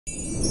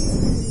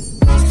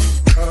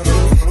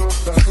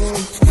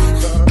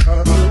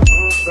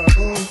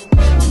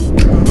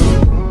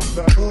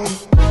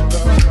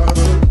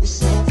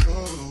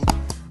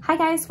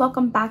guys,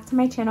 welcome back to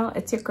my channel.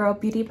 It's your girl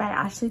Beauty by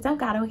Ashley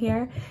Delgado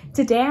here.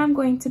 Today I'm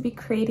going to be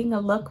creating a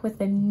look with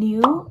a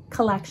new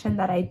collection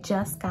that I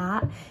just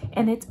got,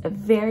 and it's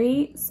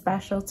very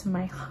special to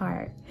my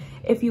heart.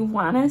 If you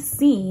want to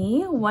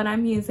see what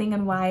I'm using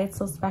and why it's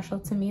so special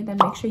to me, then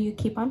make sure you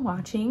keep on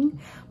watching.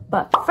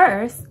 But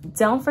first,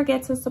 don't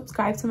forget to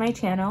subscribe to my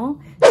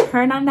channel,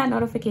 turn on that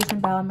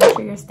notification bell, and make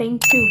sure you're staying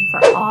tuned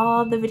for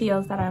all the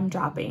videos that I'm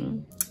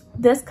dropping.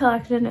 This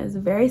collection is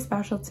very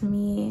special to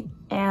me,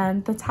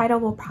 and the title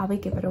will probably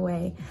give it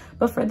away.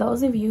 But for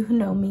those of you who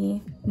know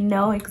me,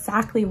 know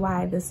exactly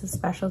why this is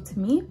special to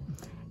me.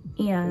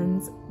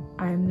 And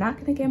I'm not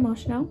gonna get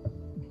emotional,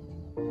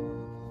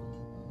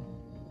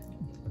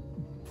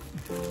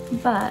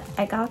 but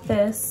I got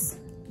this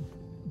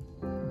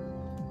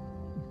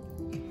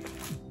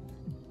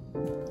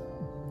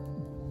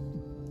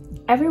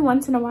every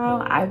once in a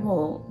while. I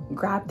will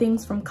grab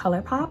things from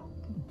Colourpop.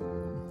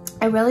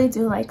 I really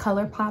do like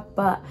Colourpop,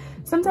 but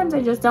sometimes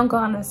I just don't go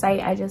on the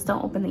site. I just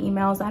don't open the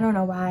emails. I don't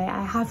know why.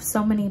 I have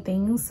so many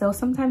things, so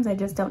sometimes I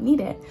just don't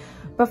need it.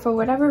 But for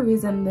whatever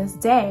reason, this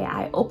day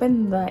I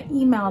opened the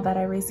email that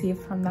I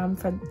received from them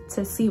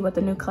to see what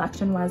the new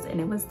collection was, and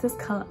it was this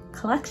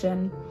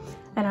collection.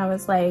 And I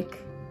was like,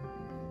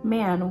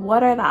 man,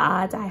 what are the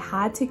odds? I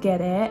had to get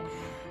it,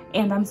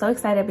 and I'm so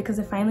excited because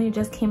it finally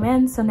just came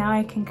in. So now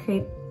I can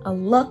create a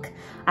look.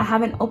 I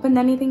haven't opened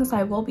anything, so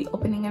I will be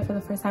opening it for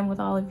the first time with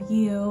all of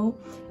you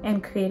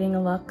and creating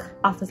a look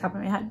off the top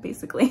of my head,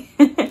 basically.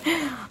 But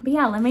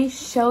yeah, let me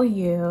show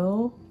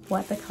you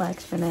what the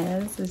collection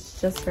is. It's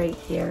just right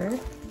here.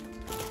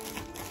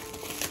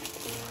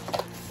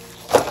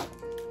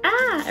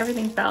 Ah,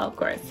 everything fell, of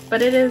course.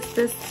 But it is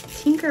this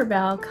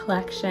Tinkerbell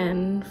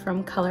collection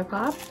from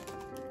Colourpop.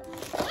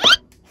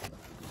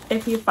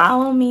 If you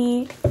follow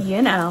me,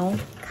 you know,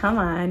 come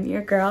on,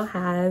 your girl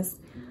has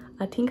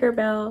a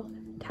Tinkerbell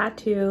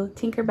tattoo.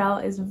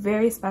 Tinkerbell is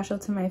very special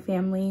to my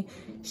family.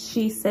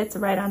 She sits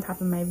right on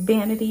top of my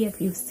vanity. If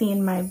you've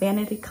seen my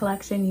vanity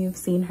collection, you've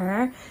seen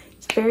her.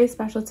 It's very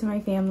special to my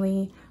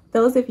family.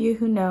 Those of you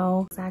who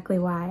know exactly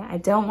why. I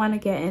don't want to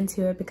get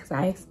into it because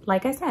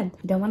like I said,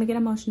 I don't want to get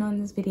emotional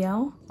in this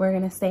video. We're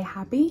gonna stay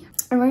happy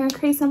and we're gonna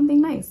create something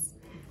nice.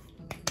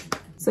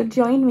 So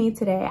join me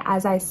today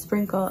as I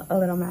sprinkle a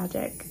little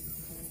magic.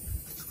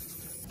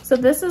 So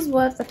this is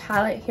what the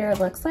palette here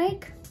looks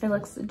like. It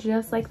looks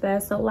just like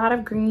this. So a lot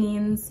of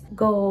greens,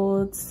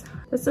 golds.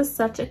 This is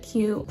such a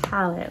cute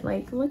palette.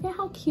 Like, look at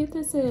how cute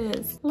this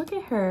is. Look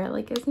at her.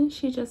 Like, isn't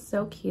she just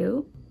so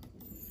cute?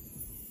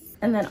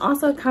 And then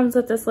also it comes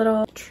with this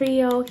little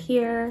trio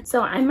here.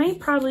 So I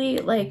might probably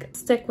like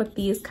stick with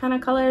these kind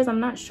of colors. I'm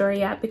not sure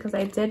yet because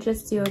I did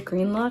just do a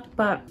green look,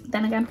 but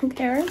then again, who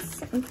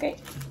cares? Okay.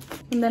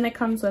 And then it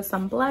comes with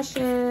some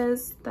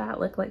blushes that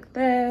look like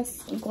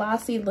this,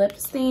 glossy lip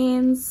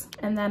stains,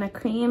 and then a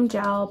cream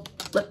gel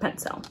lip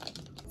pencil.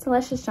 So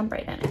let's just jump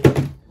right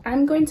in.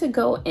 I'm going to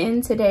go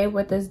in today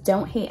with this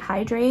Don't Hate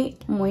Hydrate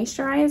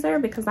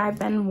moisturizer because I've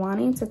been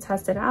wanting to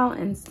test it out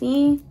and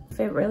see if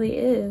it really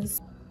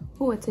is.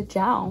 Oh, it's a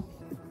gel.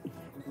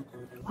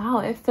 Wow,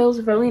 it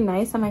feels really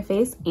nice on my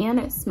face and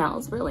it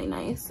smells really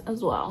nice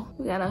as well.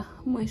 We gotta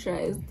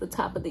moisturize the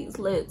top of these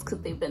lids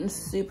because they've been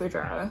super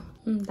dry.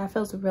 That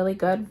feels really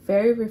good,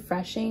 very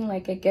refreshing.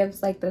 Like, it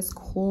gives like this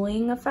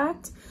cooling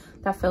effect.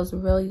 That feels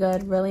really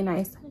good, really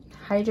nice,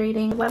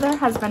 hydrating. Weather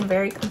has been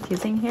very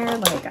confusing here.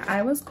 Like,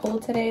 I was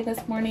cold today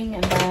this morning,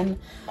 and then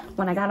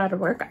when I got out of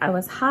work I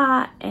was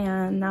hot,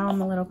 and now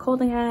I'm a little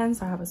cold again,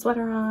 so I have a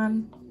sweater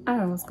on. I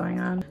don't know what's going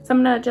on. So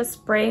I'm gonna just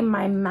spray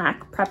my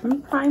MAC Prep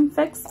and Prime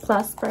Fix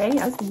Plus spray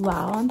as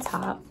well on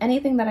top.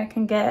 Anything that I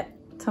can get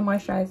to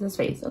moisturize this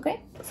face,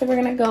 okay? So we're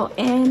gonna go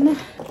in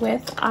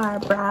with our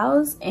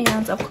brows,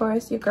 and of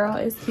course your girl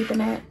is keeping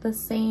it the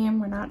same.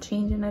 We're not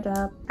changing it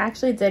up. I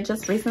actually did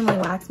just recently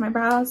wax my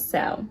brows,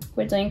 so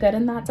we're doing good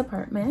in that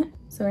department.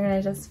 So we're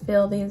gonna just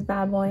fill these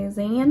bad boys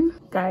in.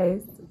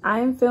 Guys,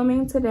 I'm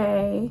filming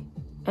today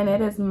and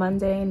it is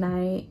Monday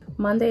night.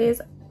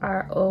 Mondays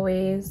are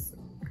always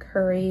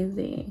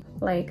crazy.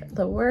 Like,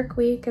 the work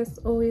week is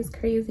always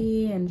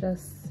crazy, and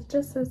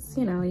just as,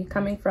 you know, you're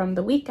coming from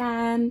the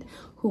weekend,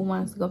 who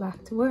wants to go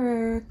back to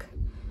work?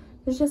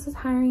 It's just a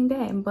tiring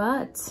day.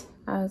 But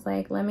I was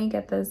like, let me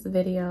get this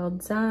video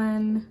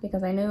done,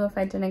 because I knew if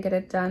I didn't get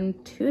it done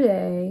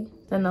today,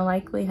 then the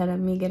likelihood of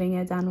me getting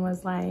it done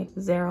was like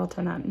 0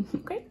 to none.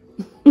 Okay.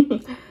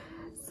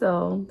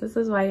 So this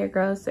is why your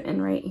girl's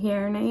sitting right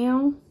here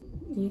now.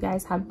 You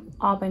guys have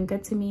all been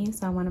good to me,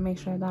 so I want to make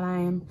sure that I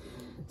am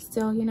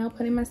still, you know,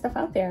 putting my stuff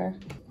out there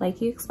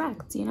like you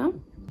expect, you know.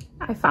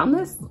 I found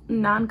this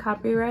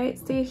non-copyright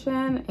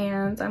station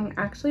and I'm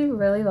actually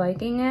really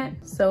liking it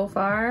so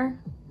far.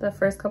 The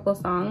first couple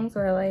songs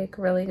were like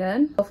really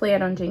good. Hopefully I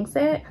don't jinx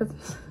it, because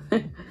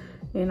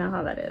you know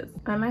how that is.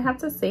 I might have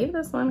to save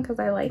this one because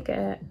I like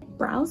it.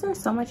 Brows are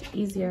so much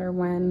easier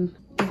when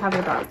you have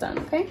your brows done,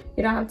 okay?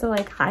 You don't have to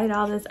like hide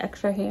all this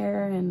extra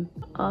hair and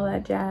all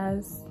that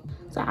jazz.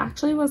 So I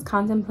actually was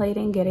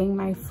contemplating getting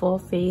my full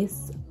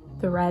face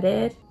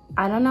threaded.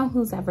 I don't know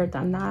who's ever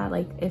done that,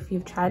 like if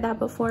you've tried that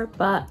before,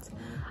 but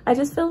I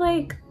just feel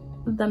like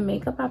the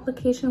makeup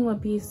application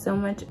would be so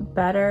much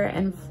better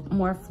and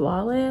more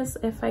flawless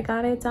if I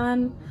got it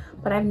done,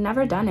 but I've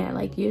never done it.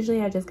 Like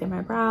usually I just get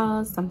my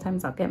brows,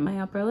 sometimes I'll get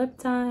my upper lip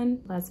done.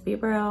 Let's be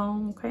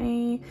real,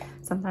 okay?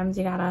 Sometimes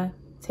you gotta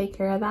take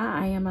care of that.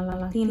 I am a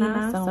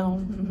Latina,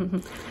 so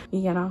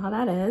you know how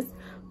that is.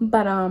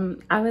 But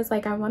I was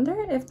like, I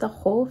wonder if the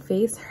whole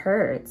face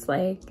hurts.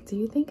 Like, do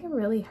you think it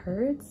really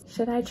hurts?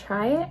 Should I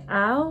try it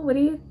out? What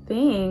do you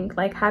think?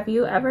 Like, have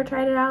you ever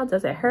tried it out?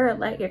 Does it hurt?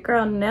 Let your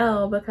girl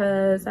know,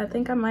 because I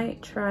think I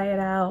might try it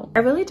out. I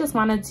really just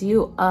want to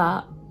do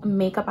a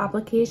makeup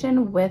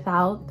application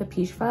without the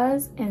peach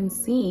fuzz and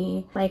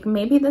see, like,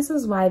 maybe this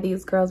is why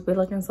these girls be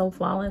looking so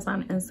flawless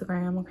on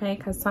Instagram, okay?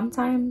 Because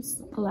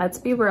sometimes, let's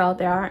be real,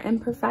 there are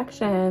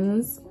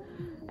imperfections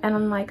and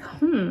I'm like,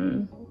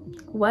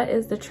 what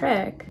is the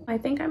trick? I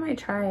think I might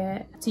try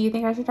it. Do you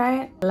think I should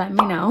try it? Let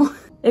me know.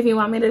 If you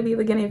want me to be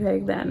the guinea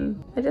pig,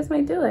 then I just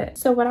might do it.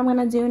 So what I'm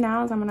gonna do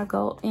now is I'm gonna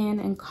go in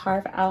and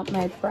carve out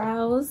my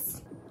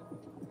brows.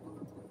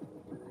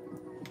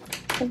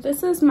 So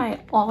this is my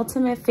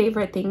ultimate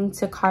favorite thing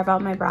to carve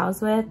out my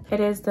brows with. It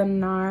is the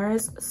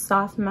NARS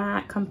Soft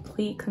Matte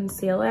Complete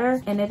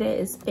Concealer, and it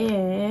is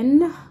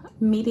in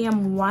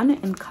medium 1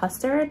 in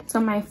custard. So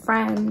my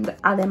friend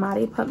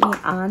Ademari put me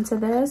onto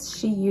this.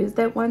 She used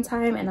it one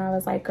time and I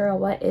was like, girl,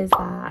 what is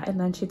that? And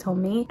then she told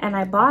me and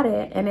I bought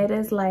it, and it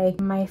is like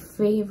my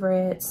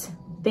favorite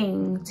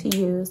thing to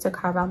use to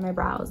carve out my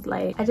brows.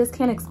 Like, I just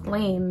can't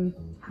explain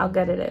how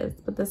good it is,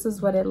 but this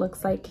is what it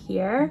looks like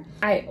here.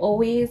 I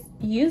always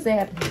use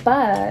it,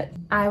 but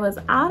I was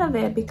out of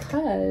it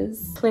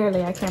because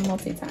clearly I can't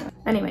multitask.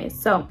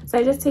 Anyways, so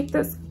I just take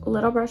this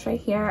little brush right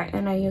here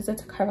and I use it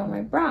to carve out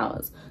my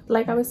brows.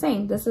 Like I was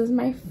saying, this is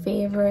my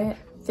favorite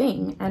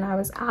thing, and I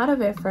was out of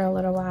it for a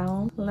little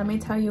while. Let me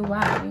tell you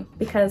why.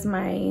 Because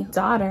my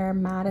daughter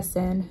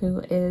Madison,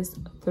 who is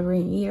 3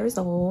 years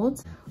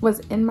old, was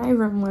in my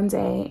room one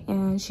day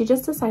and she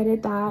just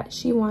decided that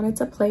she wanted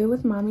to play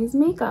with mommy's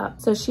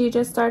makeup. So she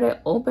just started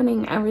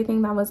opening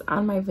everything that was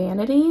on my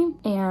vanity,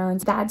 and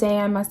that day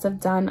I must have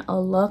done a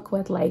look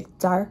with like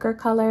darker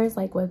colors,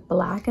 like with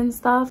black and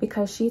stuff,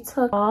 because she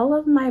took all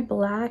of my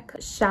black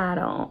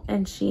shadow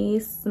and she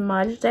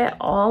smudged it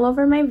all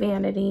over my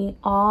vanity,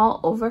 all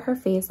over her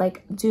face.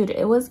 Like, dude,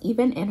 it was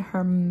even in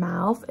her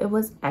mouth. It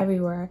was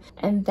everywhere.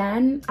 And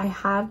then I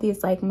have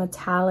these like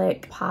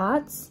metallic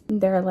pots.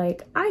 They're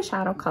like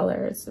eyeshadow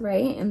colors,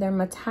 right? And they're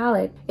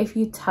metallic. If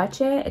you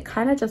touch it, it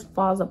kind of just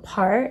falls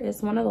apart.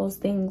 It's one of those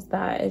things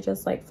that it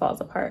just like falls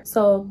apart.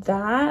 So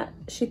that,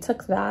 she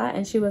took that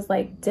and she was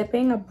like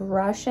dipping a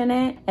brush in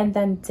it and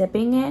then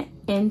dipping it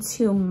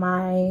into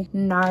my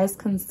NARS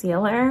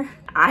concealer.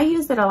 I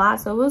used it a lot,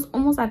 so it was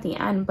almost at the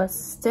end, but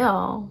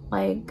still,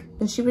 like,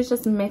 and she was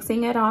just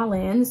mixing it all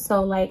in.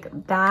 So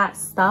like that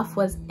stuff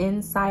was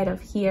inside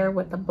of here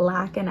with the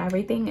black and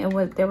everything.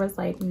 There was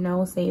like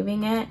no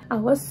saving it. I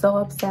was so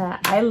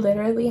upset. I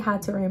literally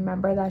had to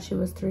remember that she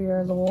was 3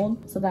 years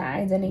old so that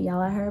I didn't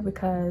yell at her,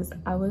 because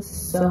I was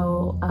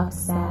so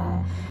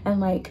upset. And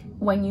like,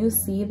 when you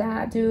see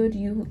that, dude,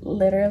 you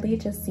literally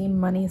just see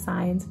money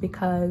signs,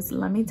 because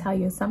let me tell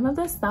you, some of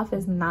this stuff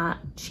is not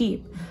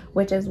cheap,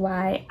 which is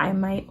why I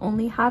might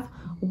only have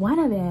one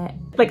of it.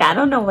 Like, I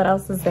don't know what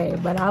else to say,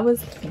 but I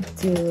was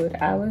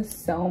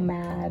so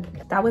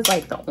mad. That was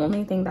like the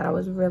only thing that I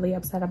was really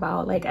upset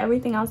about. Like,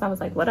 everything else I was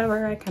like,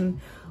 whatever, I can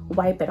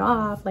wipe it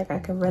off, like I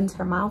can rinse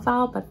her mouth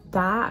out. But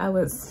that, I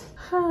was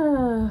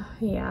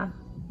yeah,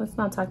 let's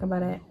not talk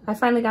about it. I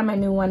finally got my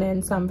new one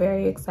in, so I'm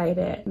very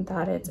excited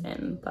that it's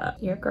in.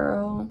 But your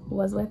girl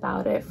was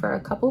without it for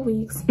a couple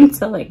weeks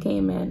until it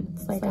came in.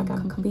 It's like I'm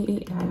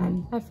complete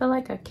again. I feel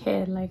like a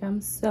kid. Like,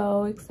 I'm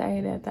so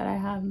excited that I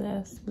have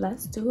this.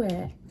 Let's do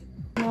it.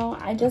 No,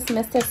 I just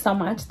missed it so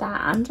much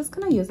that I'm just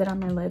gonna use it on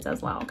my lids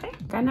as well, okay?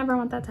 I never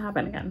want that to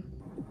happen again.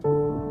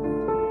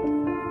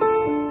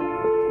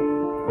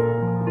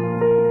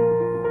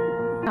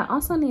 I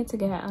also need to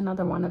get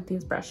another one of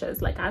these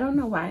brushes. Like, I don't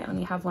know why I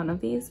only have one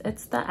of these.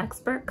 It's the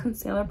Expert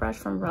Concealer Brush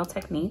from Real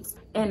Techniques,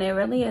 and it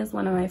really is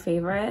one of my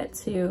favorite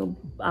to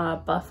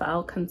buff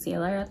out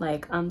concealer,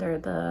 like under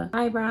the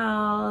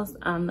eyebrows,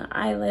 on the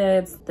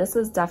eyelids. This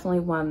is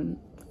definitely one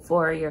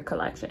for your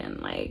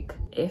collection. Like,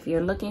 if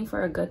you're looking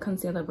for a good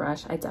concealer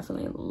brush, I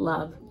definitely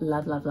love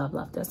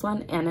this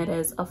one, and it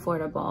is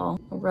affordable.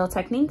 Real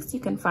Techniques you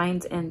can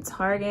find in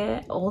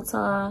Target,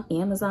 Ulta,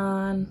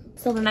 Amazon.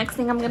 So the next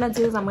thing I'm gonna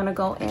do is I'm gonna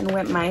go in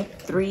with my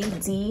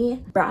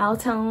 3D brow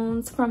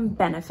tones from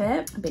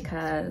Benefit,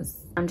 because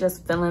I'm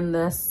just feeling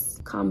this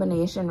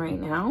combination right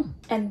now.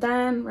 And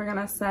then we're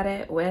gonna set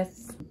it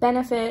with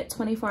Benefit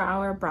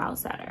 24-hour brow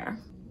setter.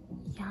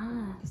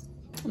 Yes,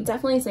 I'm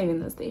definitely saving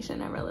this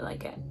station. I really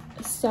like it.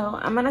 So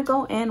I'm gonna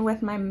go in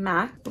with my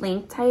MAC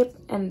Blink Type,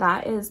 and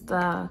that is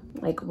the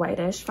like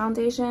whitish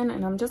foundation.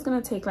 And I'm just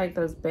gonna take like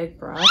this big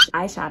brush,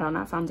 eyeshadow,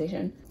 not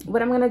foundation.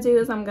 What I'm gonna do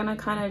is I'm gonna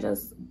kind of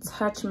just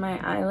touch my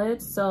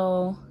eyelids.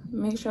 So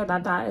make sure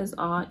that that is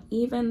all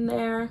even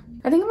there.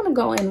 I think I'm gonna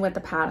go in with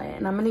the palette,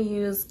 and I'm gonna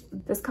use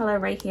this color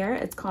right here.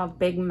 It's called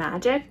Big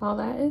Magic. Well,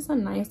 that is a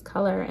nice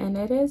color, and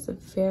it is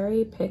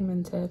very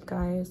pigmented,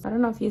 guys. I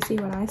don't know if you see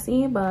what I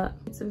see, but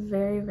it's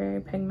very, very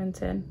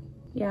pigmented.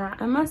 Yeah,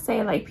 I must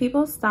say, like,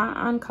 people start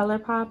on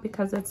Colourpop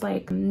because it's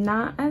like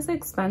not as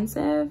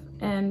expensive,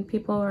 and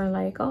people are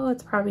like, oh,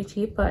 it's probably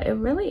cheap, but it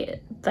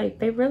really, like,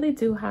 they really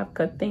do have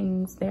good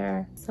things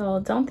there. So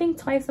don't think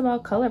twice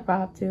about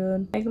Colourpop,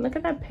 dude. Like, look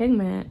at that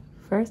pigment.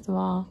 First of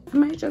all, I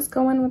might just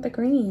go in with the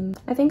green.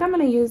 I think I'm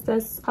gonna use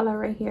this color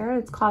right here.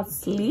 It's called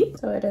Sleep.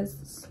 So it is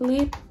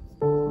Sleep.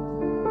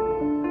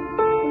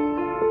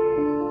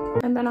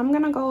 And then I'm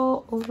gonna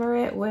go over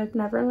it with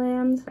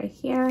Neverland right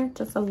here,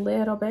 just a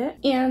little bit.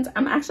 And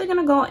I'm actually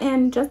gonna go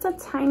in just a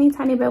tiny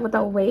bit with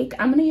Awake.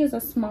 I'm gonna use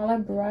a smaller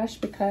brush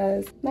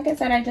because, like I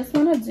said, I just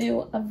wanna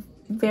do a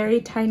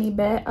very tiny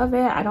bit of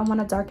it. I don't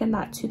want to darken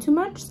that too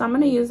much, so I'm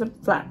going to use a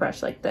flat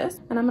brush like this,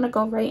 and I'm going to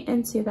go right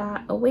into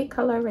that Awake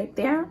color right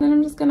there, and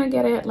I'm just going to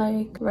get it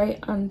like right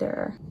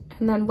under,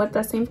 and then with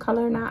the same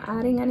color, not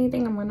adding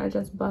anything, I'm going to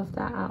just buff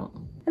that out,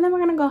 and then we're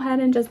going to go ahead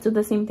and just do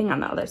the same thing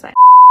on the other side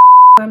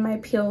with my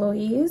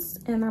Louise,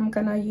 and I'm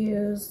going to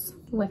use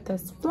with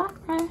this flat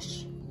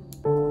brush.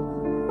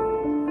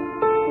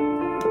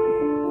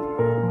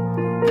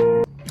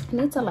 I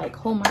need to like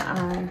hold my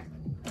eye.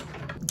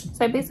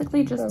 So I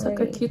basically just took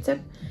a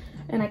Q-tip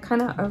and I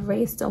kind of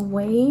erased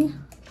away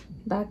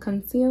that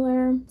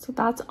concealer. So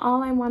that's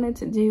all I wanted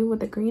to do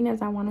with the green,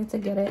 is I wanted to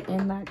get it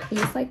in that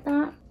crease like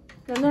that.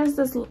 Then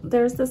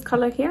there's this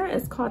color here.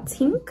 It's called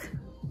Tink.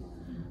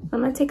 I'm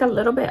gonna take a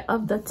little bit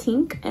of the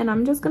Tink, and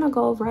I'm just gonna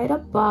go right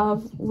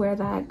above where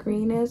that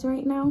green is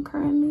right now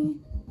currently.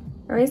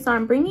 All right, so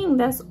I'm bringing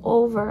this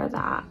over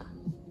that,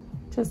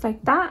 just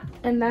like that,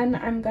 and then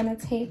I'm gonna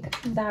take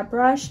that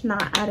brush,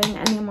 not adding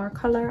any more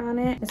color on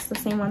it. It's the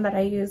same one that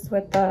I used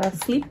with the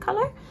Sleep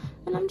color,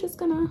 and I'm just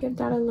gonna give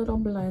that a little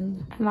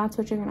blend, and that's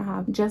what you're gonna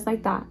have, just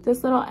like that.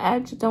 This little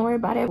edge, don't worry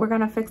about it, we're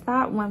gonna fix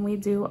that when we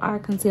do our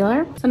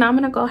concealer. So now I'm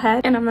gonna go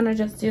ahead and I'm gonna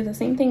just do the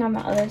same thing on the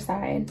other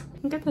side.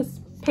 Look at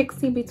this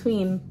pixie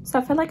between. So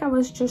I feel like I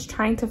was just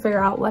trying to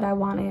figure out what I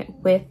wanted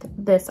with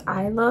this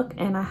eye look,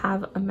 and I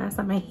have a mess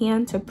on my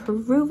hand to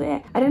prove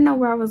it. I didn't know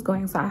where I was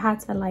going, so I had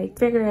to like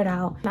figure it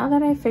out. Now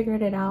that I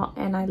figured it out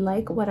and I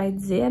like what I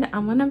did,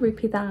 I'm gonna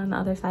repeat that on the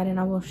other side, and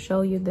I will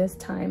show you this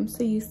time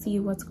so you see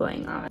what's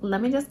going on.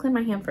 Let me just clean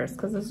my hand first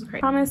because this is great.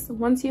 I promise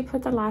once you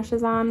put the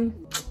lashes on,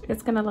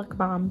 it's gonna look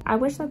bomb. I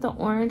wish that the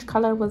orange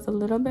color was a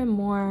little bit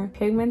more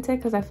pigmented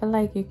because I feel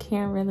like you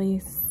can't really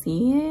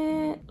see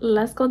it.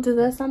 Let's go do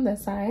this on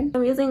this side.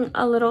 I'm using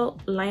a little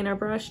liner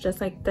brush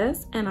just like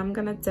this, and I'm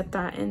gonna dip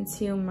that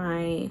into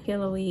my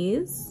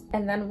Louise.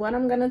 And then what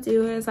I'm gonna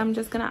do is I'm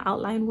just gonna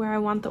outline where I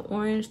want the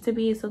orange to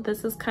be. So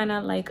this is kind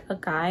of like a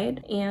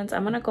guide, and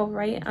I'm gonna go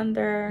right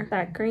under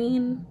that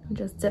green and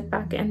just dip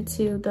back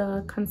into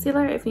the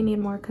concealer if you need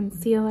more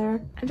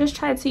concealer. I just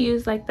tried to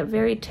use like the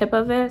very tip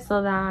of it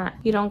so that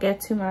you don't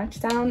get too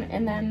much down,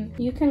 and then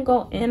you can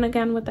go in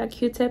again with that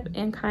Q-tip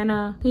and kind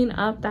of clean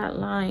up that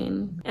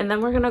line. And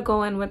then we're gonna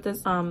go in with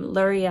this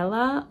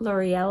L'Oreal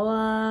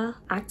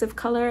active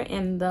color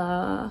in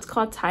the, it's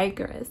called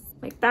Tigress,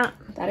 like that.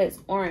 That is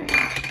orange.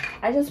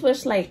 I just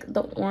wish like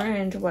the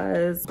orange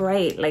was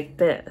bright like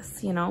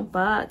this, you know,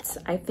 but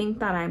I think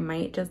that I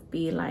might just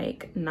be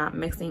like not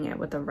mixing it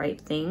with the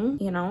right thing,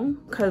 you know,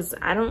 because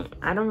I don't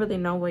really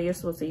know what you're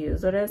supposed to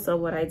use with it. So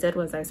what I did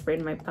was I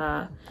sprayed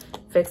my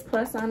Fix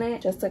Plus on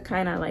it just to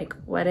kind of like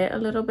wet it a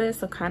little bit,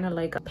 so kind of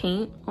like a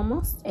paint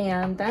almost.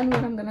 And then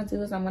what I'm gonna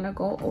do is I'm gonna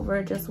go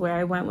over just where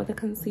I went with the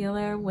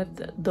concealer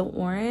with the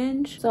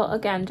orange. So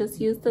again, just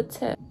use the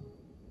tip.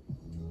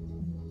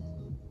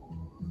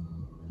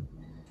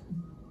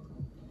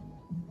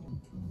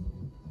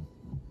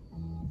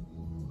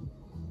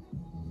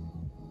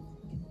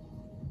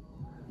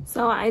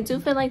 So I do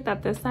feel like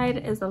that this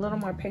side is a little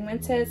more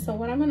pigmented. So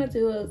what I'm gonna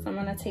do is I'm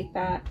gonna take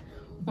that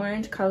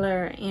orange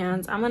color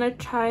and I'm gonna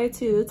try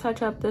to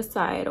touch up this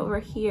side over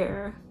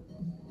here.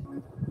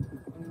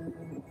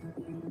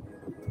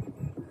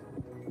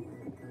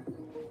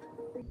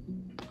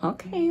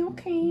 Okay,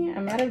 I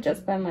might have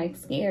just been like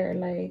scared.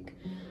 Like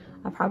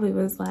I probably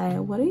was like,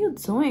 what are you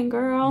doing,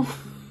 girl?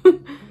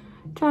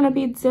 Trying to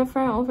be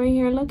different over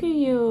here. Look at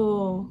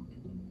you.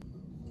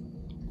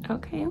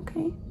 Okay.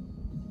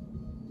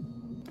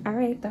 All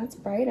right, that's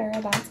brighter.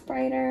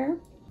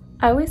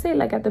 I always say,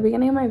 like, at the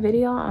beginning of my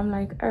video, I'm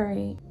like, all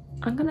right,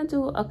 I'm gonna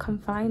do a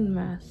confined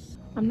mess.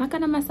 I'm not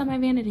gonna mess up my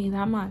vanity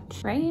that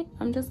much, right?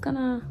 I'm just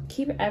gonna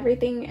keep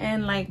everything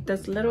in like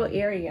this little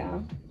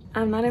area.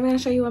 I'm not even gonna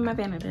show you what my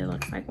vanity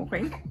looks like,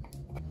 okay?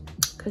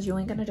 Because you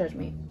ain't gonna judge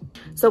me.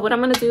 So what I'm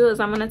gonna do is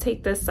I'm gonna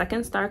take this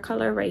second star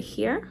color right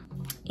here,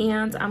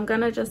 and I'm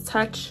gonna just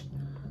touch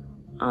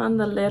on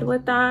the lid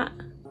with that.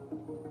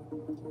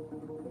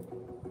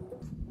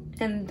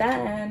 And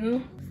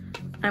then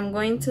I'm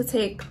going to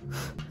take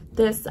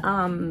this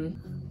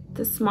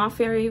this small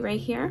fairy right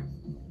here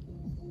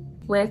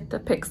with the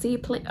pixie,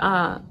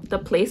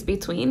 the place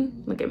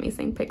between. Look at me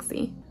saying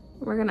pixie.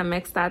 We're gonna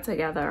mix that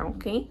together,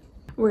 okay?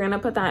 We're gonna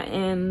put that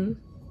in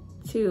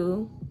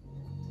to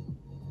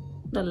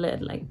the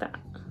lid like that.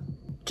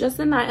 Just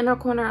in that inner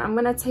corner, I'm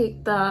gonna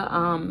take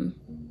the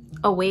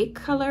Awake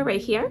color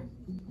right here,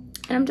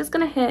 and I'm just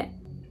gonna hit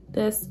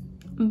this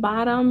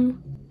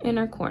bottom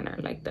inner corner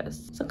like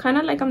this. So kind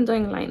of like I'm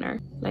doing liner,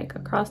 like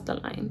across the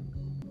line.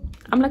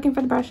 I'm looking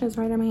for the brushes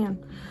right in my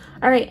hand.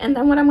 All right, and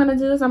then what I'm gonna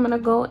do is I'm gonna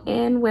go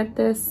in with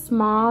this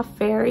small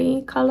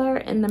fairy color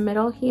in the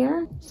middle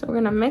here. So we're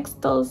gonna mix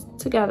those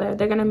together.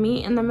 They're gonna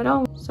meet in the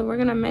middle. So we're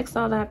gonna mix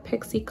all that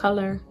pixie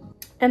color.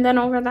 And then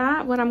over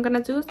that, what I'm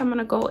gonna do is I'm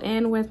gonna go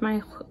in with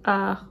my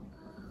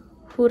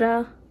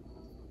Huda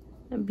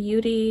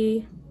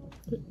Beauty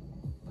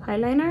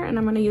eyeliner, and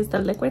I'm gonna use the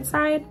liquid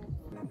side.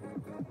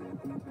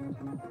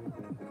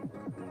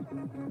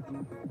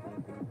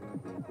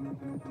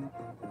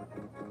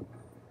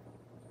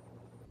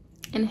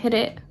 And hit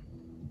it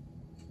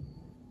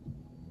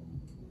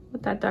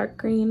with that dark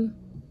green.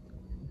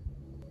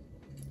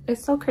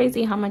 It's so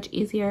crazy how much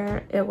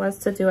easier it was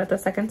to do it the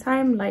second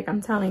time. Like,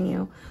 I'm telling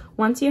you,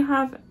 once you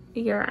have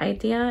your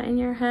idea in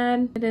your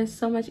head, it is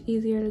so much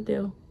easier to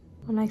do.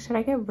 I'm like, should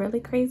I get really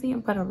crazy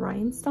and put a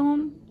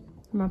rhinestone?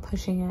 I'm not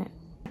pushing it.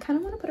 I kind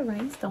of want to put a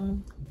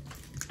rhinestone.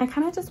 I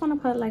kind of just want to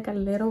put like a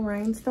little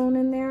rhinestone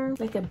in there,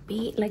 like a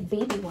baby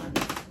one.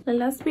 But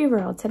let's be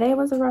real, today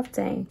was a rough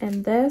day,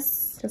 and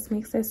this just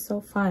makes it so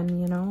fun,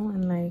 you know,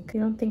 and like you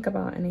don't think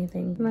about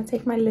anything. I'm gonna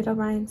take my little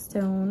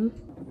rhinestone,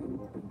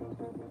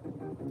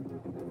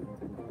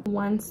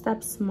 one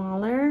step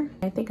smaller.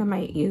 I think I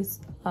might use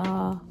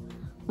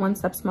one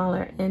step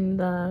smaller in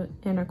the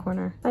inner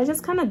corner. I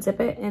just kind of dip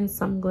it in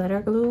some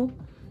glitter glue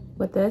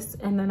with this,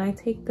 and then I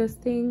take this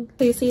thing.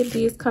 So you see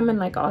these come in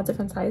like all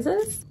different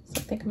sizes.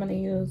 So I think I'm gonna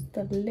use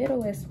the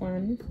littlest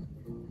one.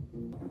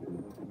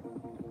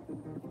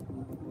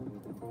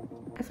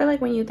 I feel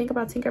like when you think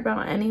about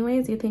Tinkerbell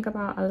anyways, you think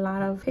about a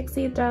lot of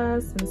pixie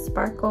dust and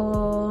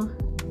sparkle.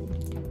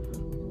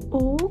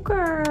 Oh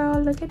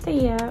girl, look at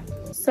that.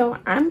 So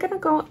I'm gonna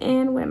go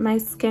in with my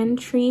skin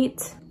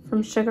treat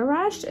from Sugar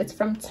Rush. It's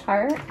from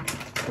Tarte.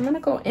 I'm gonna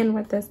go in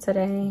with this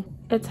today.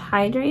 It's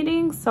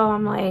hydrating, so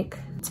I'm like,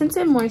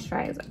 tinted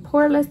moisturizer,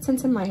 poreless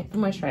tinted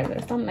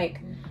moisturizer. So I'm like,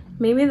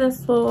 maybe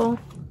this will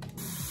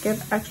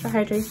give extra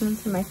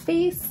hydration to my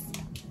face,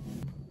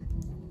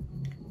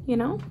 you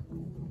know?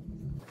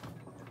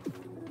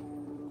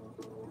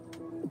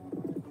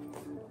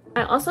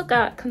 I also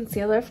got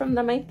concealer from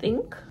them, I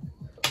think.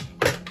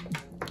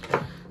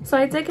 So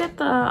I did get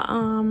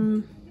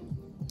the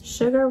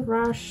Sugar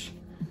Rush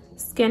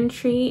Skin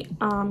Treat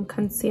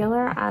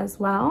concealer as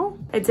well.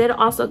 I did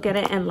also get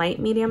it in light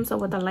medium. So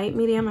with the light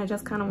medium, I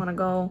just kind of want to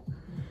go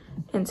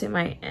into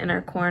my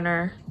inner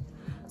corner.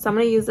 So I'm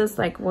going to use this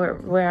like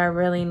where I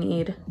really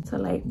need to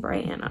like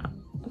brighten up.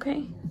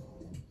 Okay.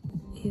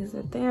 Use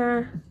it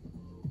there.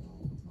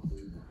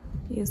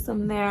 Use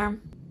some there.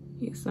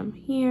 Use some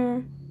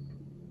here.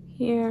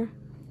 Here.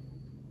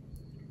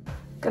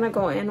 Gonna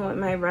go in with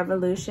my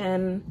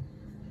Revolution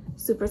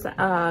Super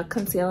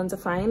Conceal and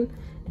Define,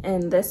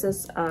 and this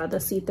is the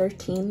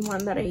C13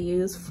 one that I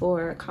use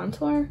for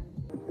contour.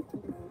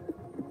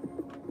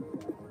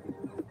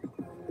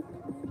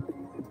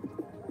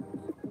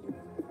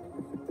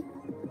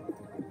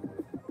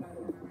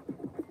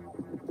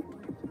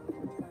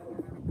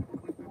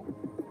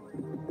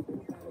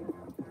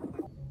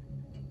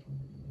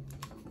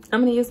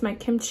 I'm gonna use my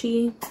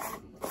Kimchi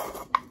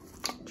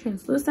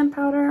translucent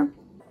powder.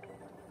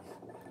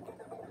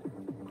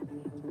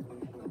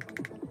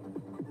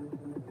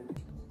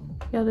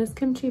 Yo, this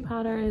kimchi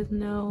powder is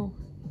no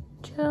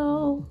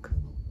joke.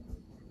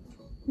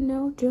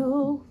 No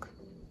joke.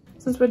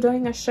 Since we're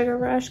doing a Sugar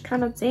Rush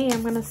kind of day,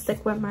 I'm gonna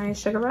stick with my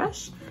Sugar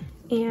Rush,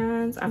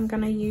 and I'm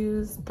gonna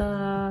use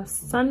the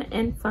Sun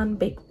and Fun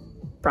Baked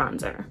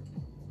Bronzer.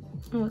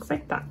 It looks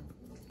like that.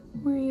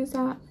 We're gonna use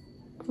that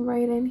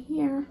right in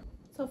here.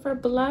 So for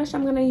blush,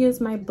 I'm gonna use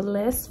my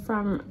Bliss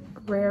from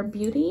Rare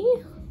Beauty.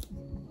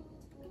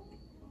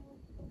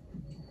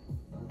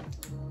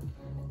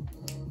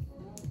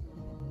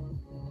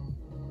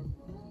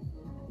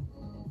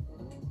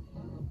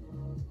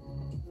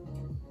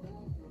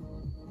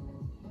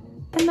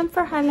 And then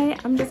for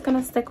highlight, I'm just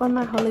gonna stick with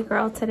my holy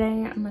grail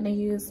today. I'm gonna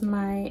use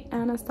my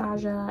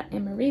Anastasia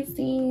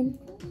Emerisi.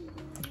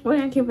 We're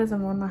gonna keep this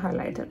on the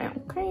highlight today,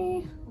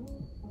 okay?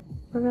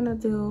 We're gonna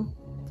do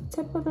the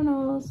tip of the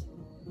nose.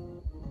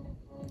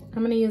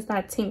 I'm gonna use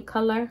that pink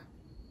color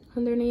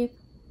underneath.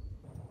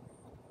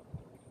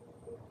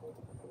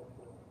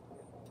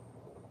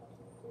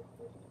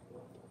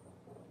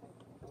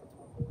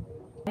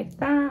 Like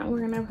that.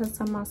 We're gonna put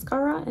some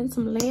mascara and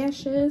some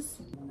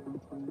lashes.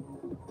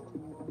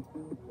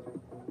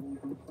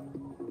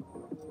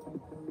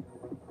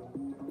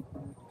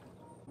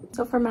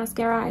 So for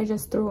mascara, I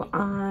just threw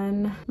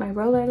on my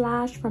roller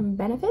lash from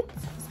Benefit.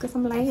 Let's get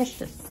some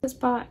lashes. Just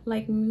bought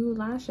like new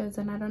lashes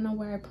and I don't know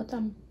where I put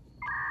them.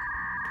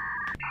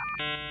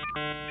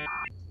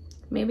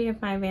 Maybe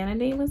if my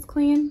vanity was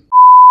clean.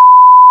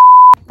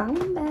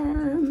 found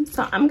them.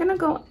 So I'm gonna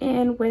go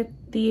in with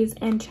these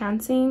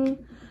enchanting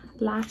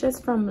lashes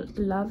from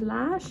Love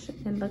Lash.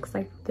 It looks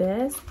like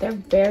this. They're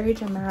very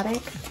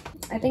dramatic.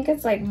 I think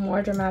it's like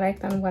more dramatic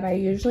than what I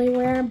usually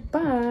wear,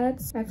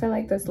 but I feel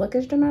like this look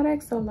is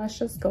dramatic, so let's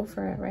just go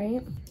for it,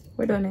 right?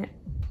 We're doing it.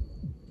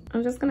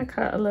 I'm just gonna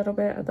cut a little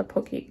bit of the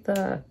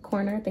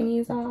corner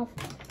thingies off.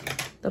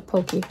 The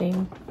pokey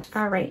thing.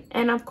 All right,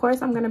 and of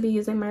course I'm gonna be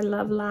using my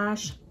Love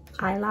Lash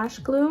eyelash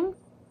glue.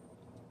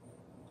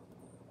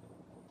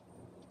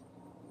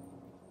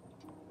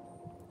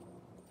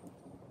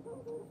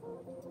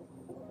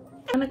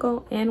 I'm gonna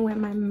go in with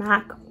my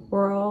MAC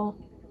Whirl.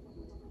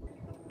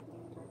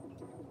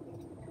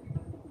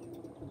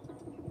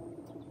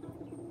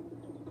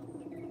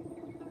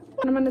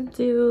 And I'm gonna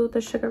do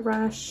the Sugar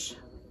Rush,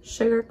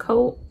 Sugar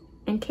Coat,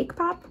 and Cake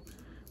Pop.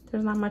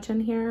 There's not much in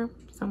here,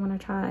 so I'm gonna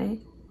try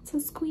to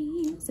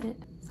squeeze it.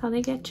 That's how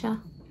they get ya,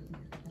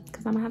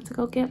 because I'm gonna have to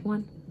go get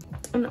one.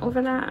 And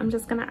over that, I'm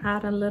just gonna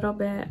add a little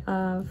bit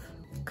of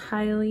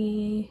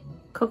Kylie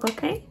Coco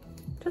K,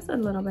 just a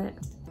little bit.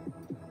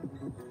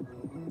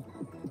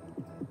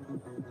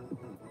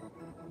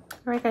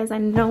 All right, guys, I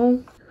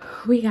know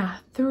we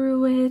got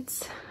through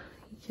it.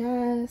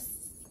 Yes.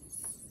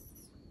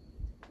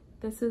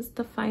 This is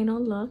the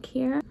final look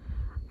here.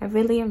 I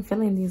really am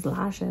feeling these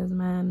lashes,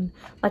 man.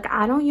 Like,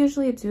 I don't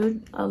usually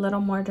do a little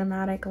more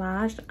dramatic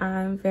lash.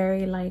 I'm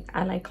very like,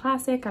 I like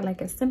classic, I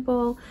like it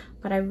simple,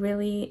 but I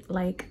really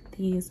like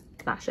these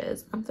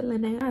lashes. I'm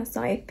feeling it. Yeah,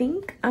 so I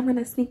think I'm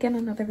gonna sneak in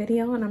another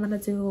video and I'm gonna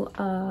do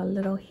a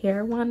little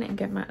hair one and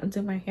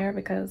do my hair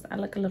because I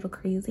look a little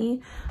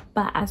crazy.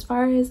 But as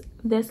far as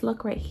this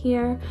look right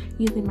here,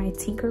 using my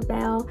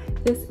Tinkerbell,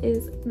 this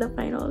is the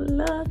final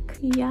look.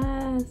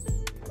 Yes.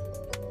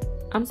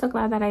 I'm so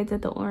glad that I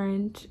did the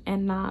orange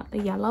and not the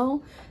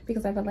yellow,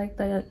 because I feel like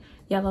the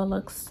yellow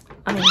looks,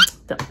 I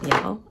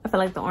feel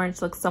like the orange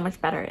looks so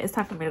much better. It's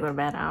time for me to go to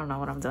bed. I don't know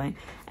what I'm doing.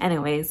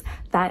 Anyways,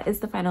 that is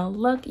the final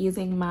look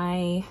using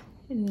my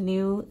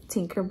new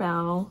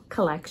Tinkerbell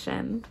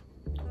collection.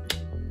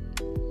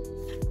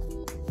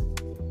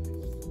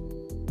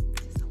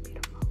 So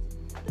beautiful.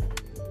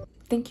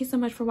 Thank you so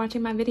much for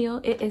watching my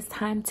video. It is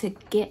time to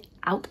get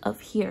out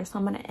of here. So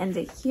I'm gonna end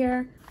it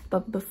here.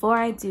 But before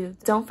I do,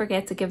 don't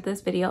forget to give this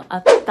video a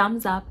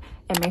thumbs up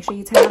and make sure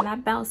you turn on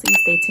that bell so you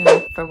stay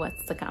tuned for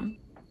what's to come.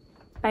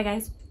 Bye,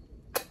 guys.